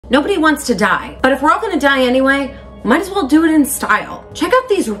Nobody wants to die, but if we're all gonna die anyway, might as well do it in style. Check out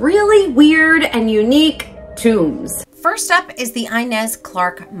these really weird and unique tombs. First up is the Inez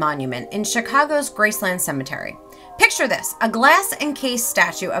Clark Monument in Chicago's Graceland Cemetery. Picture this, a glass encased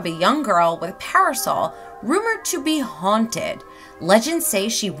statue of a young girl with a parasol rumored to be haunted. Legends say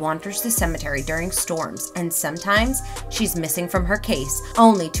she wanders the cemetery during storms, and sometimes she's missing from her case,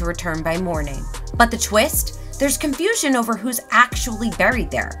 only to return by morning. But the twist? There's confusion over who's actually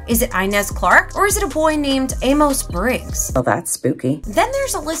buried there. Is it Inez Clark, or is it a boy named Amos Briggs? Well, that's spooky. Then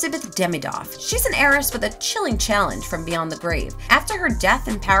there's Elizabeth Demidoff. She's an heiress with a chilling challenge from beyond the grave. After her death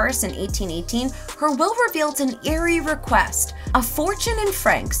in Paris in 1818, her will revealed an eerie request, a fortune in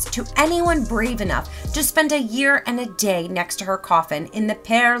francs to anyone brave enough to spend a year and a day next to her coffin in the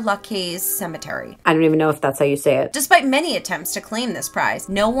Père Lachaise cemetery. I don't even know if that's how you say it. Despite many attempts to claim this prize,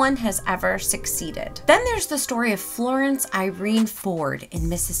 no one has ever succeeded. Then there's the story of Florence Irene Ford in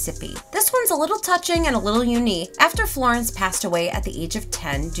Mississippi. This one's a little touching and a little unique. After Florence passed away at the age of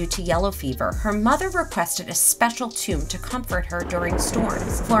 10 due to yellow fever, her mother requested a special tomb to comfort her during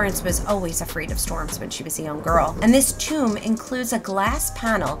storms. Florence was always afraid of storms when she was a young girl, and this tomb includes a glass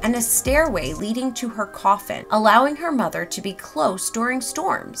panel and a stairway leading to her coffin, allowing her mother to be close during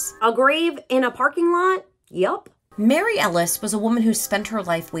storms. A grave in a parking lot? Yup. Mary Ellis was a woman who spent her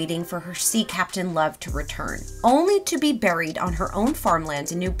life waiting for her sea captain love to return, only to be buried on her own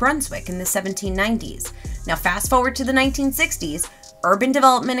farmland in New Brunswick in the 1790s. Now fast forward to the 1960s, urban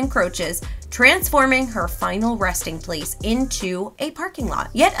development encroaches, transforming her final resting place into a parking lot.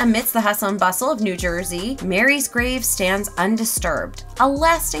 Yet amidst the hustle and bustle of New Jersey, Mary's grave stands undisturbed, a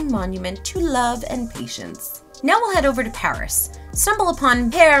lasting monument to love and patience. Now we'll head over to Paris, stumble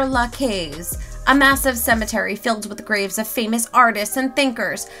upon Père Lachaise, a massive cemetery filled with the graves of famous artists and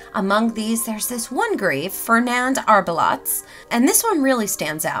thinkers. Among these, there's this one grave, Fernand Arbelot's, and this one really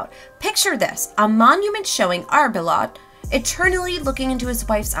stands out. Picture this, a monument showing Arbelot eternally looking into his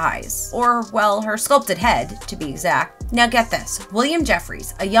wife's eyes, or, well, her sculpted head, to be exact. Now get this, William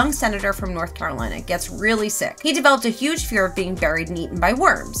Jeffries, a young senator from North Carolina, gets really sick. He developed a huge fear of being buried and eaten by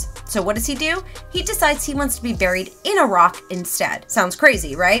worms. So what does he do? He decides he wants to be buried in a rock instead. Sounds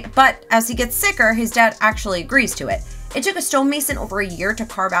crazy, right? But as he gets sicker, his dad actually agrees to it. It took a stonemason over a year to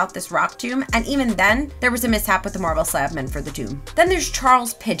carve out this rock tomb, and even then, there was a mishap with the marble slab meant for the tomb. Then there's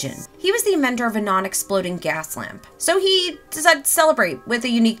Charles Pigeon. He was the inventor of a non-exploding gas lamp, so he decided to celebrate with a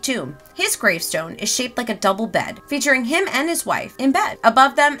unique tomb. His gravestone is shaped like a double bed, featuring him and his wife in bed.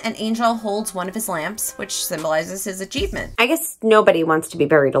 Above them, an angel holds one of his lamps, which symbolizes his achievement. I guess nobody wants to be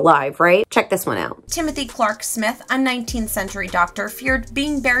buried alive, right? Check this one out. Timothy Clark Smith, a 19th century doctor, feared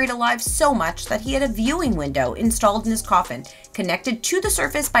being buried alive so much that he had a viewing window installed in his coffin, connected to the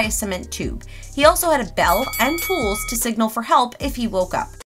surface by a cement tube. He also had a bell and tools to signal for help if he woke up.